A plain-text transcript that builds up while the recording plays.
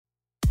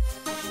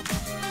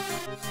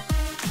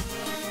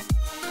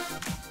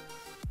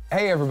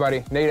Hey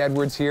everybody, Nate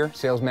Edwards here,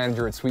 sales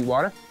manager at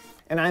Sweetwater.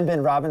 And I'm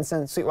Ben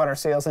Robinson, Sweetwater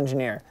sales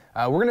engineer.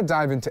 We're going to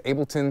dive into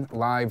Ableton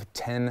Live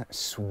 10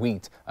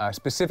 Suite,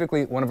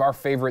 specifically one of our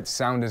favorite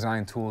sound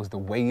design tools, the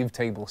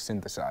Wavetable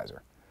synthesizer.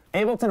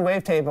 Ableton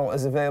Wavetable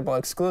is available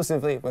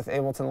exclusively with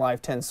Ableton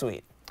Live 10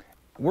 Suite.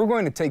 We're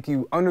going to take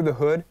you under the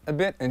hood a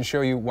bit and show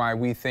you why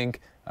we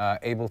think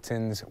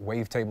Ableton's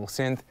Wavetable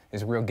synth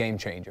is a real game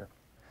changer.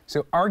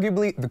 So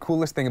arguably, the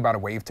coolest thing about a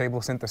Wavetable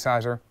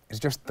synthesizer is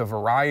just the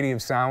variety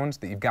of sounds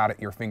that you've got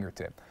at your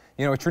fingertip.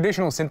 You know, a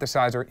traditional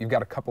synthesizer, you've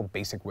got a couple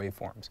basic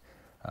waveforms.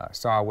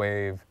 Saw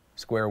wave,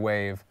 square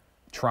wave,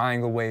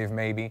 triangle wave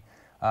maybe.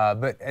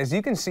 But as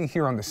you can see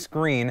here on the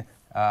screen,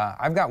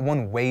 I've got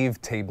one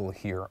wavetable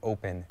here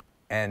open,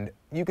 and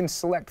you can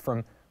select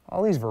from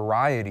all these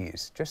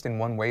varieties just in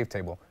one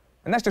wavetable.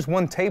 And that's just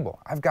one table.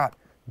 I've got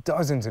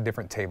dozens of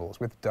different tables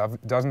with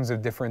dozens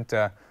of different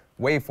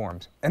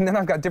waveforms. And then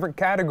I've got different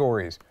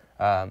categories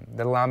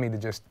that allow me to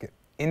just get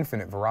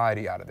infinite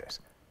variety out of this.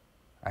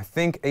 I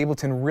think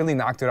Ableton really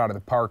knocked it out of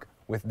the park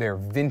with their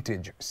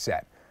vintage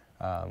set.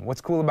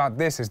 What's cool about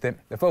this is that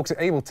the folks at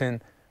Ableton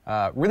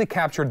really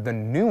captured the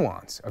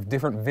nuance of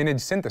different vintage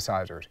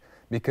synthesizers,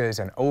 because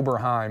an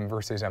Oberheim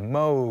versus a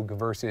Moog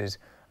versus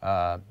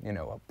you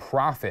know, a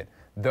Prophet,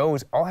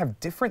 those all have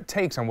different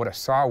takes on what a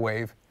saw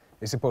wave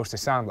is supposed to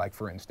sound like,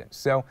 for instance.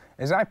 So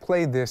as I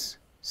play this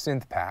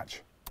synth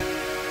patch,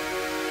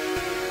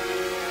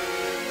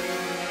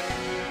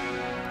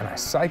 and I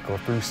cycle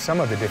through some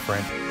of the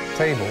different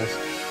tables,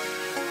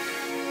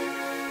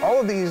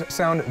 all of these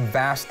sound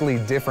vastly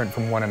different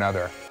from one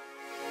another.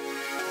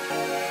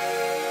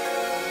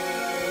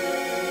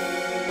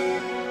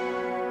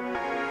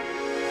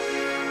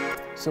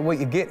 So what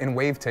you get in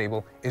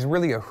Wavetable is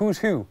really a who's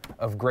who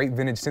of great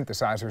vintage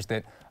synthesizers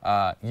that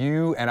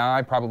you and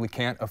I probably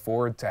can't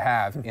afford to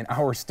have in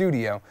our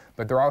studio,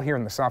 but they're all here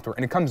in the software,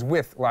 and it comes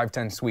with Live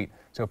 10 Suite,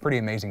 so a pretty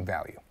amazing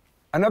value.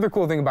 Another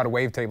cool thing about a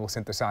Wavetable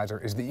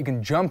synthesizer is that you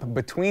can jump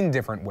between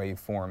different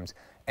waveforms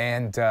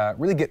and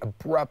really get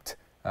abrupt,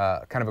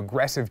 kind of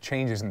aggressive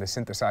changes in the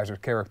synthesizer's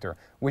character,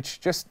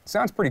 which just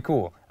sounds pretty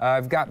cool.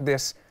 I've got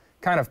this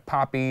kind of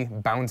poppy,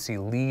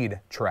 bouncy lead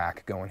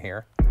track going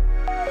here.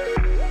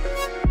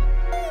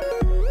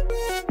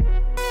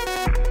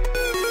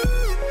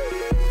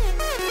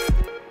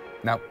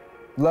 Now,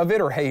 love it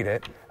or hate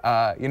it,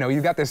 you know,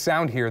 you've got this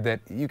sound here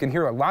that you can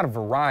hear a lot of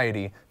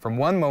variety from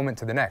one moment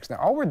to the next. Now,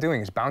 all we're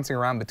doing is bouncing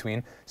around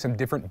between some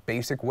different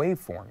basic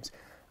waveforms.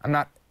 I'm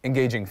not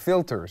engaging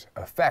filters,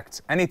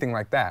 effects, anything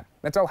like that.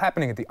 That's all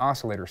happening at the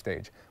oscillator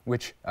stage,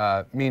 which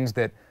means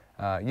that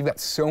you've got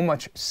so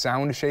much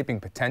sound shaping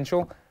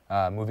potential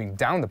moving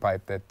down the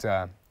pipe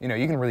that you know,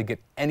 you can really get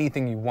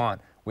anything you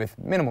want with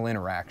minimal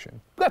interaction.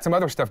 We've got some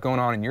other stuff going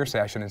on in your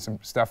session and some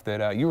stuff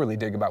that you really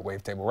dig about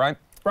Wavetable, right?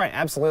 Right,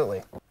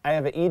 absolutely. I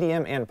have an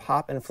EDM and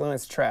pop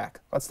influenced track.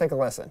 Let's take a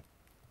listen.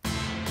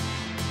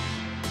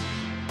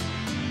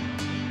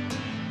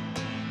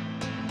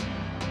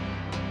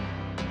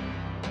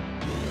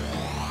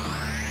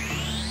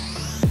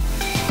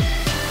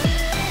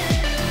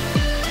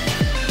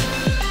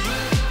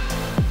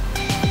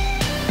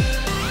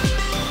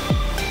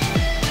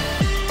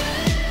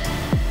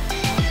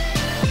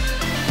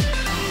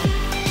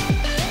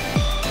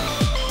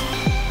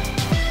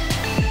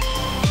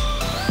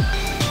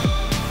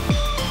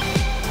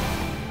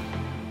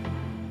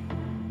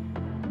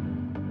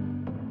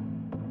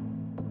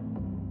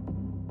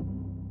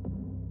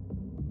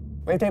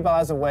 Wavetable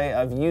has a way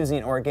of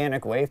using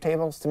organic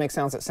wavetables to make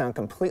sounds that sound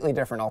completely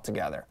different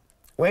altogether.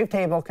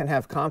 Wavetable can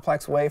have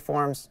complex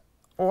waveforms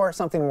or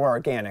something more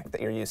organic that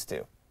you're used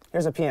to.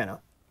 Here's a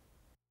piano.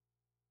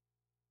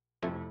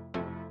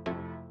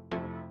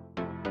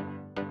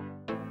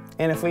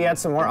 And if we add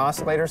some more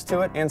oscillators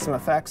to it and some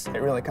effects,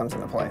 it really comes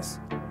into place.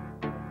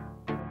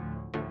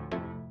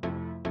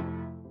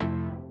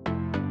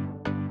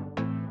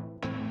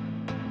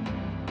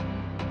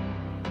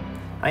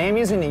 I am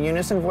using the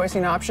unison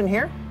voicing option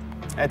here.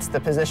 It's the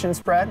position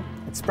spread.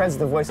 It spreads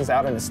the voices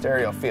out in a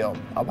stereo field.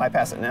 I'll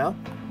bypass it now.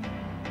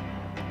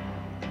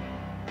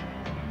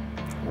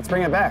 Let's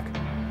bring it back.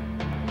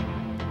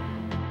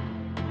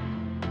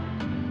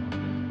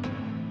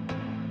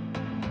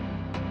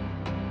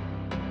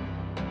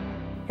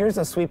 Here's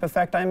a sweep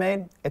effect I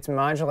made. It's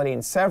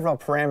modulating several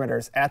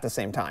parameters at the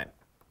same time.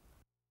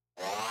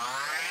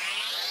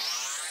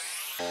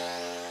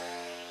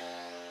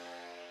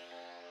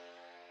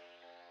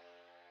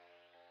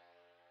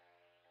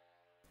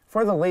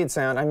 For the lead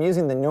sound, I'm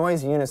using the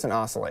noise unison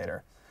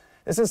oscillator.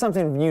 This is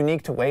something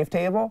unique to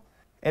Wavetable.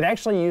 It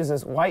actually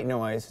uses white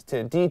noise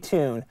to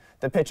detune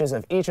the pitches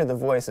of each of the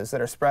voices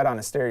that are spread on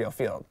a stereo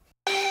field.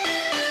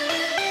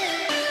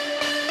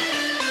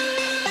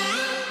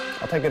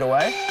 I'll take it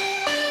away.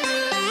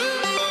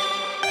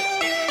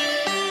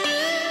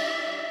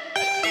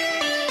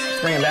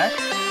 Let's bring it back.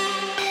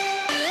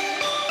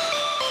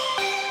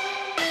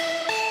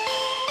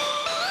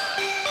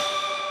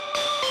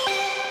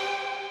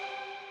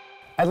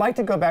 I'd like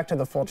to go back to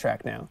the full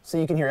track now, so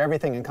you can hear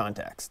everything in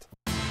context.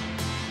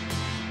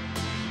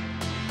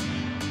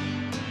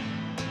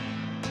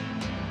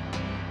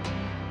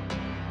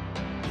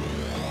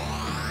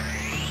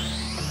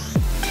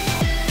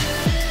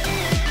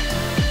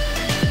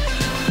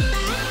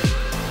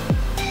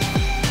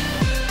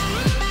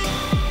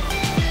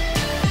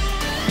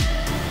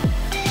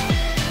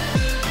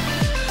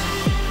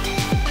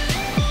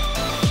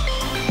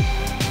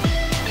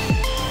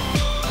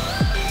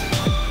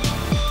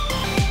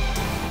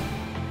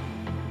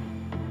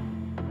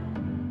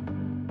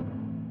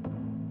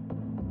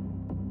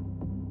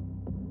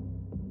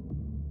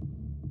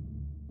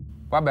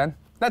 Wow, Ben,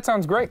 that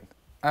sounds great.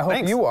 I hope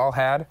Thanks. you all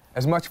had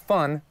as much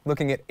fun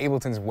looking at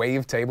Ableton's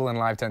Wavetable and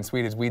Live 10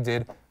 Suite as we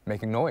did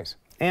making noise.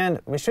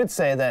 And we should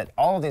say that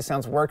all of these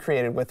sounds were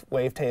created with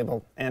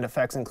Wavetable and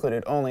effects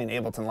included only in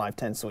Ableton Live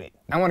 10 Suite.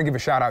 I want to give a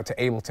shout out to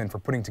Ableton for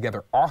putting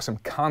together awesome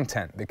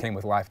content that came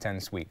with Live 10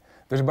 Suite.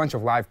 There's a bunch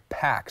of live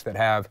packs that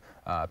have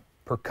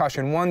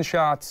percussion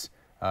one-shots,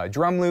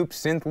 drum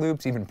loops, synth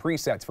loops, even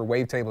presets for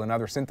Wavetable and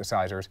other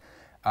synthesizers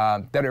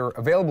that are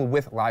available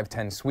with Live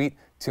 10 Suite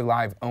to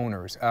live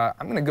owners.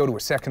 I'm going to go to a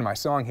section of my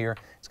song here.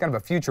 It's kind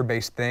of a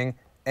future-based thing,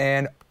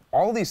 and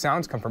all these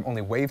sounds come from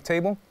only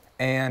Wavetable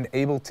and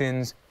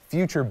Ableton's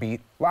Future Beat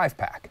Live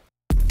Pack.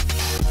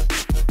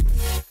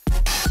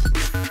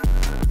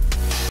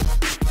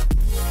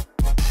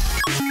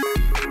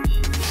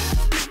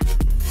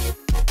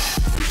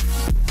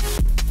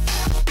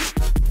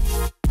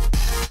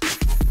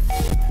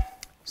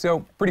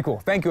 So pretty cool.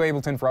 Thank you,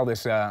 Ableton, for all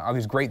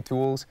these great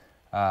tools.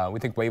 We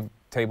think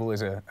Wavetable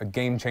is a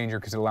game changer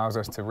because it allows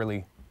us to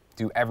really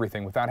do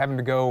everything without having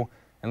to go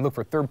and look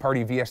for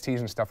third-party VSTs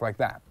and stuff like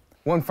that.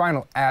 One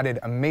final added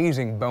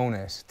amazing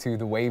bonus to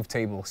the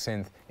Wavetable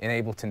synth in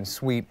Ableton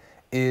Suite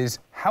is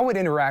how it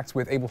interacts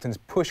with Ableton's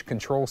push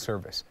control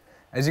service.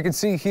 As you can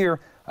see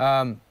here,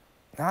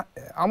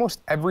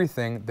 almost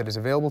everything that is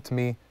available to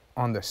me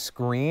on the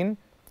screen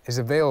is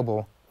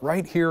available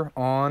right here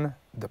on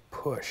the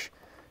push.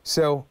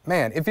 So,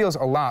 man, it feels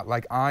a lot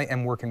like I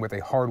am working with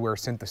a hardware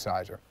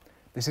synthesizer.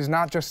 This is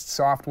not just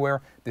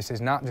software. This is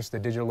not just a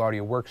digital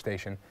audio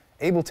workstation.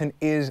 Ableton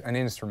is an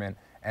instrument,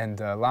 and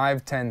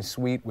Live 10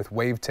 Suite with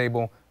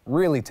Wavetable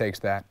really takes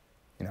that,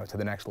 to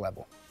the next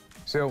level.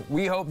 So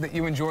we hope that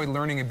you enjoyed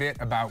learning a bit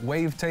about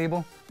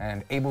Wavetable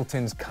and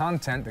Ableton's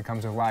content that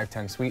comes with Live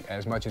 10 Suite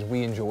as much as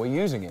we enjoy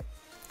using it.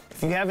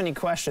 If you have any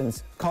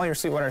questions, call your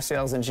Sweetwater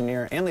sales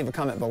engineer and leave a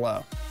comment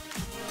below.